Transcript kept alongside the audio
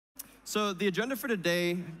So the agenda for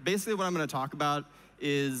today, basically what I'm going to talk about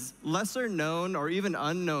is lesser known or even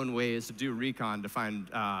unknown ways to do recon to find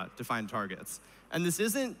targets. And this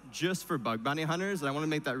isn't just for bug bounty hunters, and I want to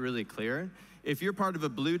make that really clear. If you're part of a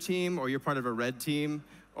blue team or you're part of a red team,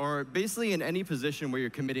 or basically in any position where you're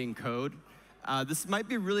committing code, this might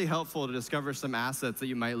be really helpful to discover some assets that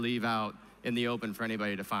you might leave out in the open for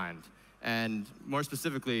anybody to find, and more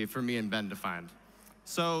specifically for me and Ben to find.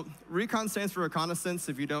 So recon stands for reconnaissance,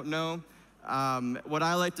 if you don't know. What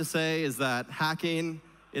I like to say is that hacking,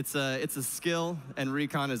 it's a skill, and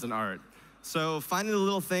recon is an art. So finding the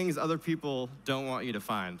little things other people don't want you to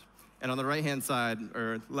find. And on the right-hand side,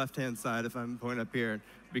 or left-hand side, if I'm pointing up here,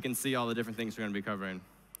 we can see all the different things we're going to be covering.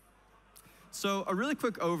 So a really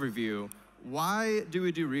quick overview. Why do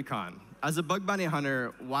we do recon? As a bug bounty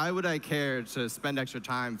hunter, why would I care to spend extra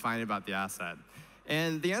time finding about the asset?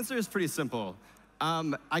 And the answer is pretty simple.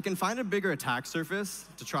 I can find a bigger attack surface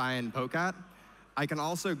to try and poke at. I can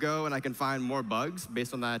also go and I can find more bugs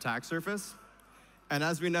based on that attack surface. And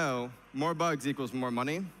as we know, more bugs equals more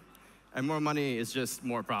money, and more money is just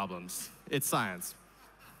more problems. It's science.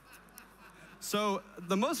 So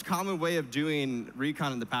the most common way of doing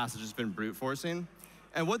recon in the past has just been brute forcing.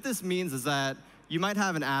 And what this means is that you might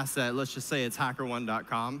have an asset, let's just say it's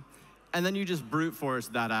hackerone.com, and then you just brute force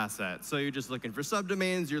that asset. So you're just looking for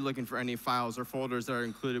subdomains, you're looking for any files or folders that are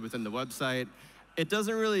included within the website. It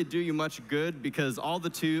doesn't really do you much good because all the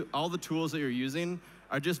tools that you're using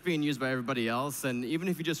are just being used by everybody else. And even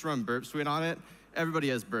if you just run Burp Suite on it, everybody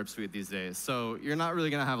has Burp Suite these days. So you're not really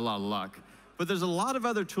going to have a lot of luck. But there's a lot of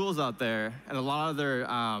other tools out there and a lot of other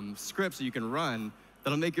scripts that you can run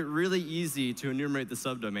that'll make it really easy to enumerate the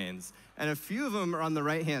subdomains. And a few of them are on the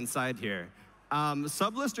right-hand side here.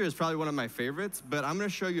 Sublister is probably one of my favorites, but I'm going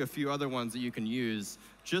to show you a few other ones that you can use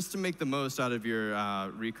just to make the most out of your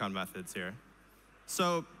recon methods here.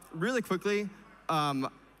 So really quickly, I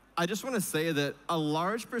just want to say that a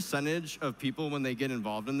large percentage of people, when they get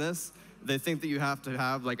involved in this, they think that you have to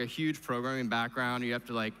have like a huge programming background, you have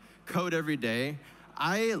to like code every day.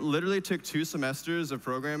 I literally took 2 semesters of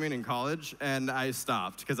programming in college, and I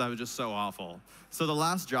stopped because I was just so awful. So the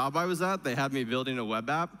last job I was at, they had me building a web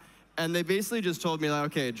app, and they basically just told me, like,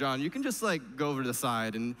 okay, John, you can just like go over to the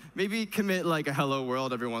side and maybe commit like a hello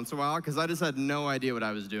world every once in a while, because I just had no idea what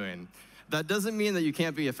I was doing. That doesn't mean that you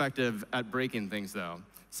can't be effective at breaking things, though.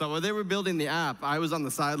 So while they were building the app, I was on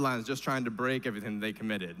the sidelines just trying to break everything they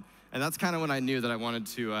committed. And that's kind of when I knew that I wanted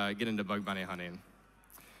to get into bug bounty hunting.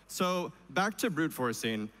 So back to brute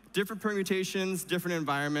forcing, different permutations, different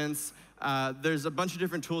environments. There's a bunch of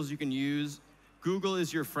different tools you can use. Google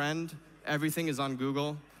is your friend. Everything is on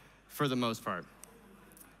Google for the most part.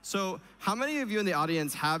 So how many of you in the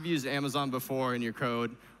audience have used Amazon before in your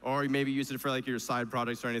code, or maybe used it for like your side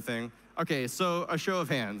projects or anything? Okay, so a show of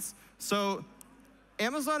hands. So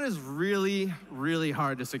Amazon is really, really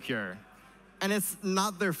hard to secure. And it's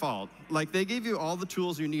not their fault. Like, they gave you all the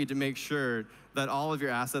tools you need to make sure that all of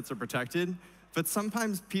your assets are protected, but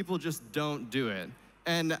sometimes people just don't do it.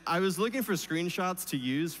 And I was looking for screenshots to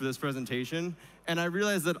use for this presentation, and I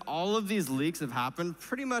realized that all of these leaks have happened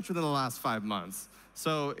pretty much within the last 5 months.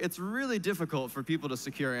 So it's really difficult for people to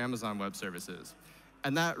secure Amazon Web Services.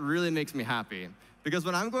 And that really makes me happy. Because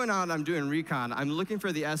when I'm going out and I'm doing recon, I'm looking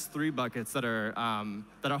for the S3 buckets that are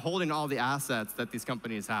holding all the assets that these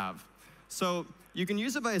companies have. So you can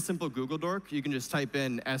use it by a simple Google dork. You can just type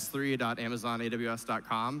in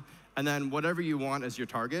s3.amazonaws.com, and then whatever you want as your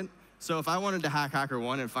target. So if I wanted to hack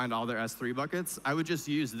HackerOne and find all their S3 buckets, I would just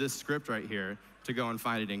use this script right here to go and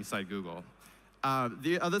find it inside Google.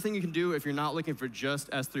 The other thing you can do if you're not looking for just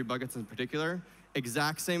S3 buckets in particular,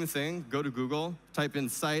 exact same thing, go to Google, type in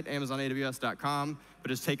site.amazonaws.com, but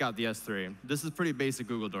just take out the S3. This is pretty basic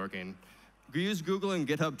Google dorking. Use Google and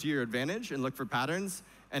GitHub to your advantage and look for patterns,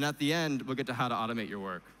 and at the end, we'll get to how to automate your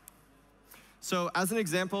work. So as an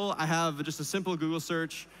example, I have just a simple Google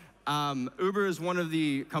search. Uber is one of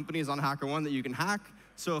the companies on HackerOne that you can hack.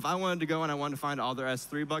 So if I wanted to go and I wanted to find all their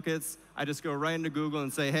S3 buckets, I just go right into Google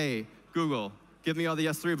and say, hey, Google, give me all the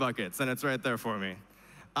S3 buckets, and it's right there for me.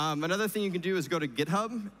 Another thing you can do is go to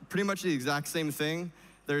GitHub, pretty much the exact same thing.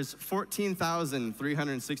 There's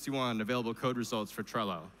 14,361 available code results for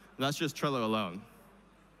Trello. And that's just Trello alone.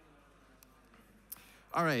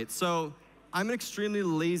 All right, so I'm an extremely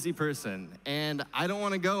lazy person, and I don't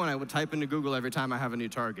want to go and I would type into Google every time I have a new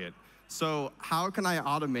target. So how can I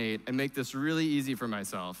automate and make this really easy for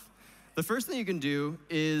myself? The first thing you can do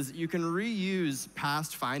is you can reuse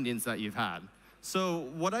past findings that you've had. So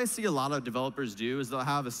what I see a lot of developers do is they'll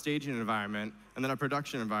have a staging environment, and then a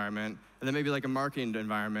production environment, and then maybe like a marketing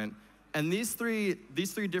environment. And these three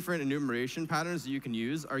different enumeration patterns that you can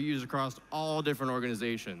use are used across all different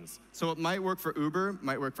organizations. So it might work for Uber,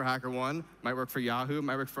 might work for HackerOne, might work for Yahoo,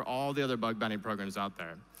 might work for all the other bug bounty programs out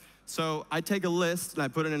there. So I take a list and I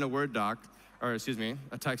put it in a Word doc, or excuse me,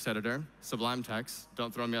 a text editor, Sublime Text,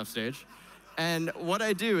 don't throw me off stage. And what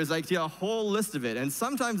I do is I get a whole list of it, and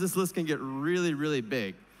sometimes this list can get really, really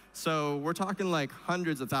big. So we're talking like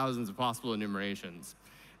hundreds of thousands of possible enumerations.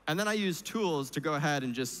 And then I use tools to go ahead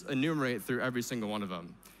and just enumerate through every single one of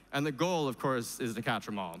them. And the goal, of course, is to catch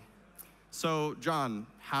them all. So, John,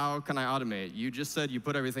 how can I automate? You just said you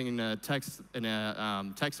put everything in a text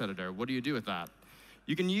editor. What do you do with that?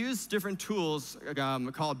 You can use different tools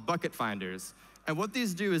called bucket finders. And what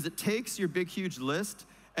these do is it takes your big, huge list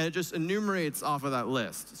and it just enumerates off of that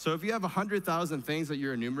list. So if you have 100,000 things that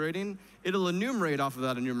you're enumerating, it'll enumerate off of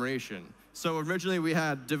that enumeration. So originally we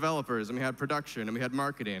had developers, and we had production, and we had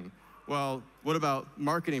marketing. Well, what about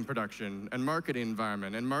marketing production, and marketing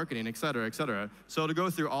environment, and marketing, et cetera, et cetera? So to go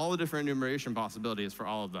through all the different enumeration possibilities for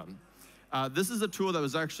all of them. This is a tool that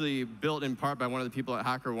was actually built in part by one of the people at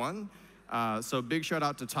HackerOne. So big shout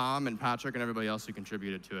out to Tom and Patrick and everybody else who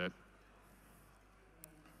contributed to it.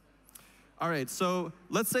 All right, so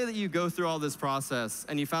let's say that you go through all this process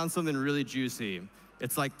and you found something really juicy.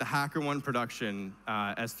 It's like the HackerOne production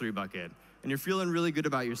S3 bucket. And you're feeling really good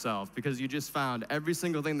about yourself because you just found every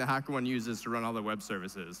single thing that HackerOne uses to run all their web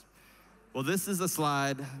services. Well, this is a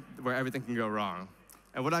slide where everything can go wrong.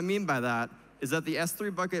 And what I mean by that is that the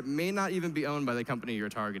S3 bucket may not even be owned by the company you're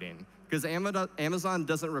targeting, because Amazon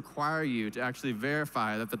doesn't require you to actually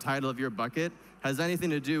verify that the title of your bucket has anything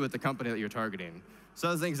to do with the company that you're targeting. So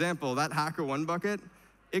as an example, that HackerOne bucket,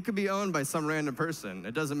 it could be owned by some random person.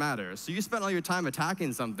 It doesn't matter. So you spent all your time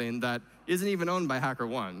attacking something that isn't even owned by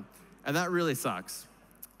HackerOne, and that really sucks.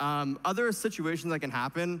 Other situations that can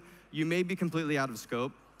happen, you may be completely out of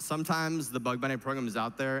scope. Sometimes the bug bounty program is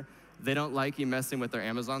out there. They don't like you messing with their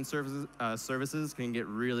Amazon services. Can get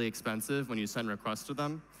really expensive when you send requests to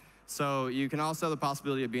them. So you can also have the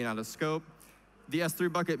possibility of being out of scope. The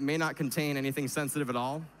S3 bucket may not contain anything sensitive at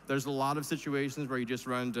all. There's a lot of situations where you just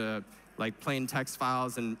run to like plain text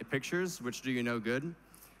files and pictures, which do you no good.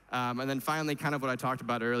 And then finally, kind of what I talked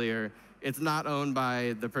about earlier, it's not owned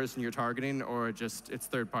by the person you're targeting, or it's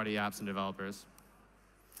third-party apps and developers.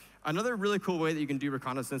 Another really cool way that you can do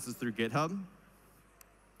reconnaissance is through GitHub.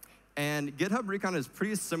 And GitHub Recon is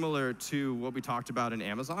pretty similar to what we talked about in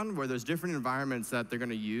Amazon, where there's different environments that they're going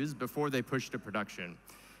to use before they push to production.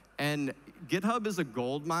 And GitHub is a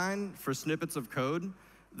gold mine for snippets of code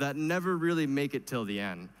that never really make it till the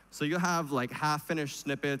end. So you'll have like half-finished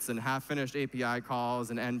snippets and half-finished API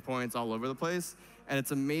calls and endpoints all over the place, and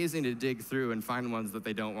it's amazing to dig through and find ones that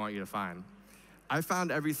they don't want you to find. I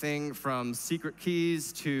found everything from secret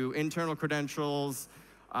keys to internal credentials.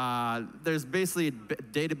 There's basically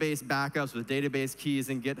database backups with database keys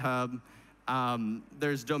in GitHub.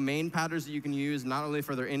 There's domain patterns that you can use, not only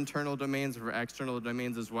for their internal domains, but for external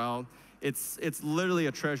domains as well. It's literally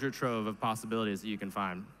a treasure trove of possibilities that you can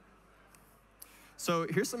find. So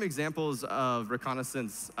here's some examples of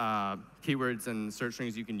reconnaissance keywords and search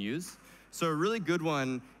strings you can use. So a really good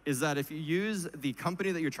one is that if you use the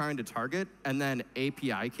company that you're trying to target and then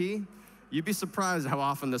API key, you'd be surprised how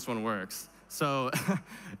often this one works. So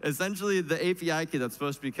essentially, the API key that's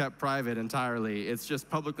supposed to be kept private entirely, it's just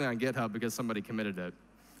publicly on GitHub because somebody committed it,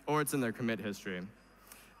 or it's in their commit history.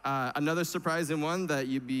 Another surprising one that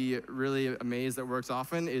you'd be really amazed that works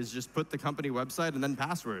often is just put the company website and then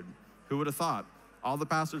password. Who would have thought? All the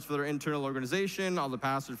passwords for their internal organization, all the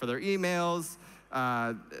passwords for their emails.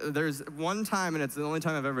 There's one time, and it's the only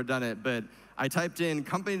time I've ever done it, but I typed in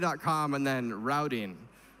company.com and then routing.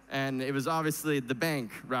 And it was obviously the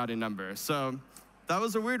bank routing number. So that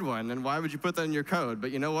was a weird one, and why would you put that in your code?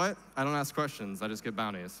 But you know what? I don't ask questions, I just get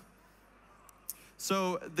bounties.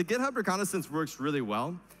 So the GitHub reconnaissance works really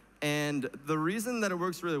well, and the reason that it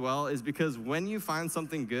works really well is because when you find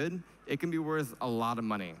something good, it can be worth a lot of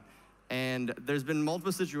money. And there's been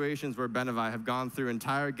multiple situations where Ben and I have gone through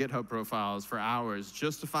entire GitHub profiles for hours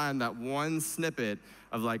just to find that one snippet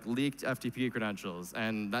of like leaked FTP credentials,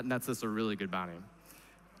 and that nets us a really good bounty.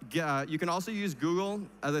 You can also use Google.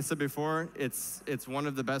 As I said before, it's one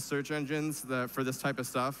of the best search engines for this type of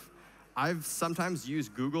stuff. I've sometimes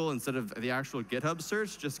used Google instead of the actual GitHub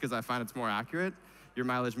search just because I find it's more accurate. Your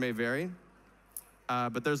mileage may vary.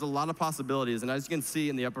 But there's a lot of possibilities. And as you can see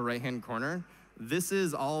in the upper right-hand corner, this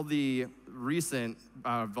is all the recent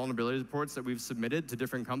vulnerability reports that we've submitted to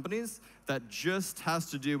different companies that just has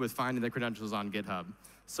to do with finding the credentials on GitHub.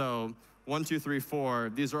 So 1, 2, 3,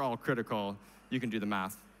 4, these are all critical. You can do the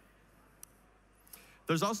math.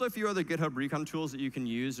 There's also a few other GitHub recon tools that you can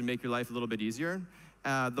use to make your life a little bit easier.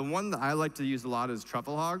 The one that I like to use a lot is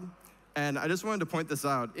Trufflehog. And I just wanted to point this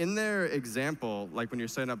out. In their example, like when you're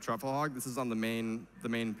setting up Trufflehog, this is on the main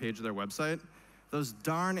page of their website, those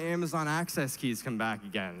darn Amazon access keys come back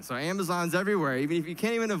again. So Amazon's everywhere, even if you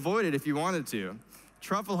can't even avoid it if you wanted to.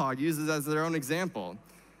 Trufflehog uses it as their own example.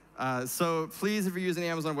 So please, if you're using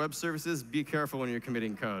Amazon Web Services, be careful when you're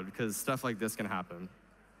committing code, because stuff like this can happen.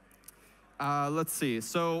 Let's see.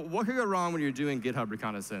 So what could go wrong when you're doing GitHub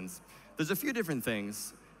reconnaissance? There's a few different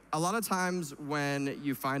things. A lot of times when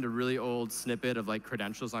you find a really old snippet of like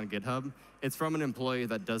credentials on GitHub, it's from an employee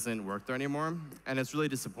that doesn't work there anymore. And it's really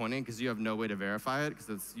disappointing because you have no way to verify it because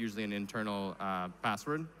it's usually an internal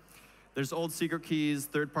password. There's old secret keys,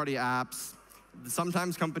 third-party apps.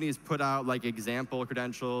 Sometimes companies put out like example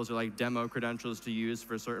credentials or like demo credentials to use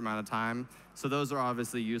for a certain amount of time. So those are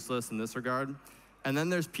obviously useless in this regard. And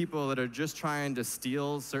then there's people that are just trying to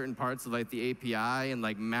steal certain parts of like the API and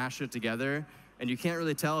like mash it together. And you can't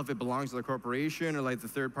really tell if it belongs to the corporation or like the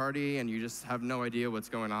third party, and you just have no idea what's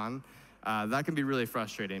going on. That can be really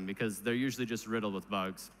frustrating because they're usually just riddled with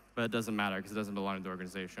bugs, but it doesn't matter because it doesn't belong to the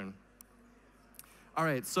organization. All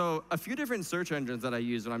right, so a few different search engines that I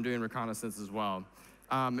use when I'm doing reconnaissance as well.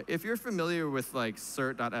 If you're familiar with like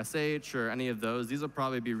cert.sh or any of those, these will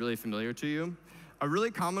probably be really familiar to you. A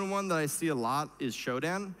really common one that I see a lot is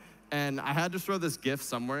Shodan. And I had to throw this GIF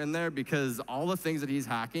somewhere in there because all the things that he's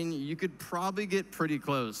hacking, you could probably get pretty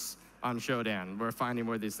close on Shodan. We're finding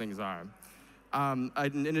where these things are.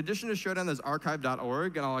 In addition to Shodan, there's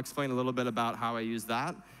archive.org, and I'll explain a little bit about how I use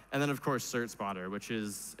that. And then, of course, CertSpotter, which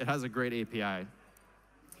is, it has a great API.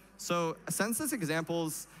 So census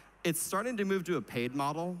examples, it's starting to move to a paid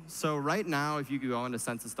model. So right now, if you go into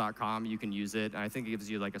census.com, you can use it. And I think it gives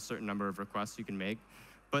you like a certain number of requests you can make.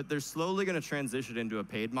 But they're slowly going to transition into a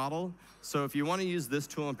paid model. So if you want to use this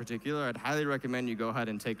tool in particular, I'd highly recommend you go ahead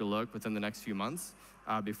and take a look within the next few months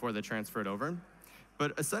before they transfer it over.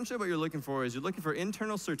 But essentially what you're looking for is you're looking for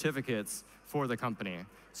internal certificates for the company.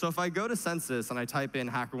 So if I go to Census and I type in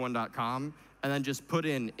hackerone.com and then just put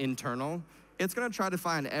in internal, it's going to try to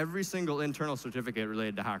find every single internal certificate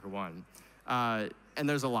related to HackerOne. And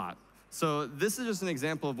there's a lot. So this is just an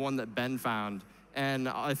example of one that Ben found. And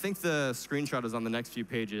I think the screenshot is on the next few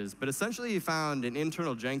pages. But essentially, he found an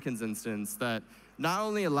internal Jenkins instance that not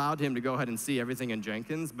only allowed him to go ahead and see everything in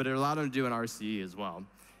Jenkins, but it allowed him to do an RCE as well.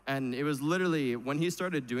 And it was literally, when he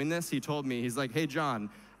started doing this, he told me, he's like, hey, John,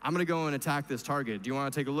 I'm going to go and attack this target. Do you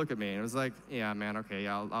want to take a look at me? And I was like, yeah, man, OK,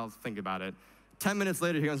 yeah, I'll think about it. 10 minutes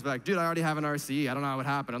later, he comes back, dude, I already have an RCE. I don't know what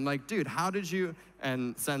happened. I'm like, dude, how did you?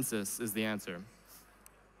 And Census is the answer.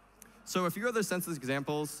 So a few other Census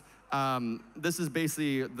examples. This is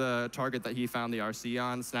basically the target that he found the RC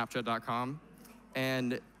on, Snapchat.com.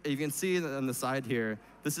 And you can see on the side here,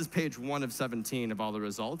 this is page 1 of 17 of all the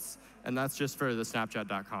results. And that's just for the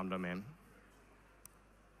Snapchat.com domain.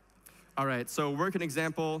 All right, so working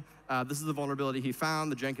example. This is the vulnerability he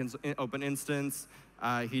found, the Jenkins open instance.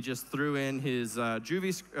 He just threw in his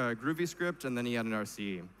Groovy script, and then he had an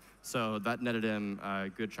RCE. So that netted him a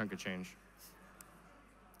good chunk of change.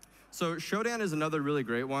 So Shodan is another really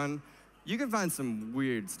great one. You can find some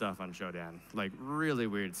weird stuff on Shodan, like really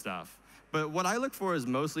weird stuff. But what I look for is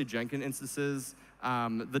mostly Jenkins instances.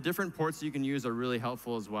 The different ports you can use are really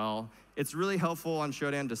helpful as well. It's really helpful on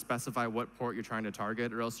Shodan to specify what port you're trying to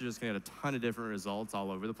target, or else you're just going to get a ton of different results all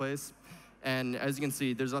over the place. And as you can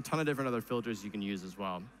see, there's a ton of different other filters you can use as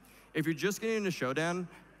well. If you're just getting into Shodan,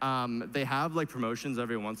 they have like promotions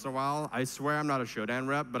every once in a while. I swear I'm not a Shodan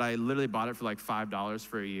rep, but I literally bought it for like $5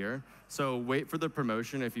 for a year. So wait for the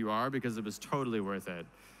promotion if you are, because it was totally worth it.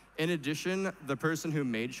 In addition, the person who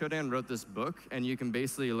made Shodan wrote this book, and you can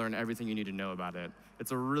basically learn everything you need to know about it.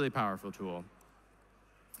 It's a really powerful tool.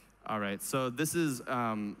 All right, so this is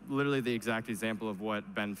literally the exact example of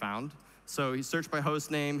what Ben found. So he searched by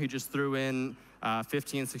host name. He just threw in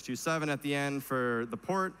 15627 at the end for the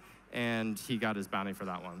port, and he got his bounty for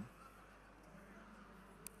that one.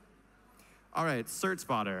 All right,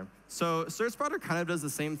 CertSpotter. So CertSpotter kind of does the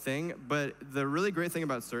same thing, but the really great thing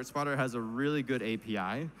about CertSpotter has a really good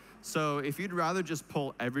API. So if you'd rather just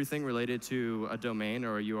pull everything related to a domain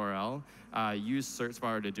or a URL, use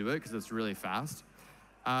CertSpotter to do it because it's really fast.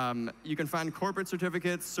 You can find corporate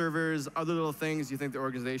certificates, servers, other little things you think the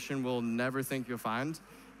organization will never think you'll find.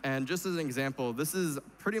 And just as an example, this is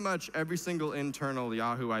pretty much every single internal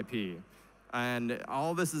Yahoo IP. And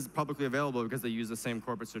all this is publicly available because they use the same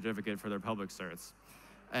corporate certificate for their public certs.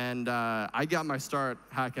 And I got my start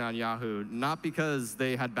hacking on Yahoo, not because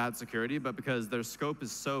they had bad security, but because their scope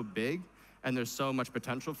is so big and there's so much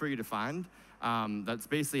potential for you to find. That's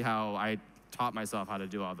basically how I taught myself how to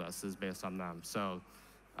do all this is based on them. So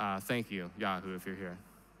thank you, Yahoo, if you're here.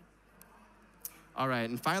 All right,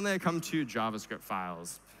 and finally I come to JavaScript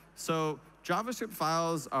files. So JavaScript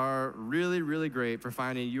files are really, really great for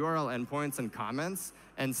finding URL endpoints and comments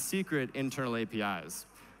and secret internal APIs.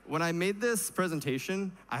 When I made this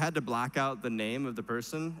presentation, I had to black out the name of the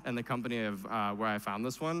person and the company of where I found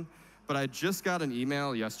this one. But I just got an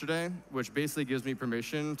email yesterday, which basically gives me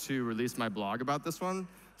permission to release my blog about this one.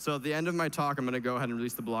 So at the end of my talk, I'm going to go ahead and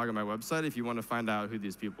release the blog on my website if you want to find out who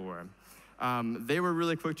these people were. They were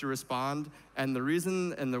really quick to respond, and the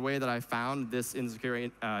reason and the way that I found this insecure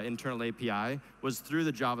internal API was through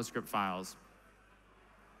the JavaScript files.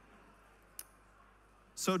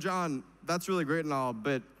 So John, that's really great and all,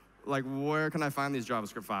 but like, where can I find these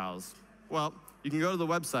JavaScript files? Well, you can go to the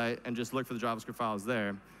website and just look for the JavaScript files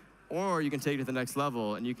there, or you can take it to the next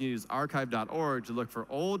level, and you can use archive.org to look for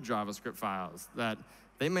old JavaScript files that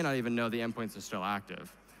they may not even know the endpoints are still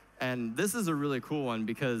active. And this is a really cool one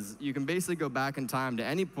because you can basically go back in time to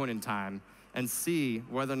any point in time and see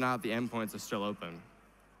whether or not the endpoints are still open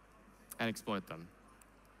and exploit them.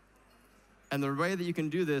 And the way that you can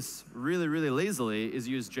do this really, really lazily is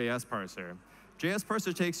use JS parser. JS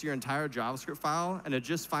parser takes your entire JavaScript file and it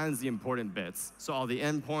just finds the important bits. So all the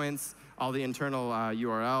endpoints, all the internal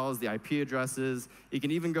URLs, the IP addresses. You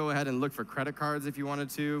can even go ahead and look for credit cards if you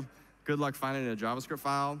wanted to. Good luck finding a JavaScript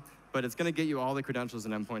file. But it's going to get you all the credentials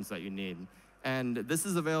and endpoints that you need. And this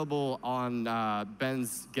is available on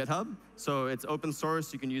Ben's GitHub. So it's open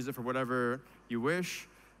source. You can use it for whatever you wish.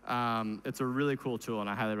 It's a really cool tool, and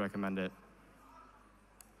I highly recommend it.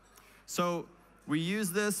 So we use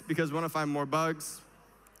this because we want to find more bugs.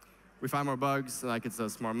 We find more bugs, like it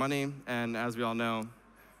says more money. And as we all know,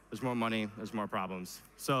 there's more money, there's more problems.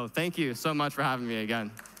 So thank you so much for having me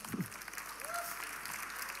again.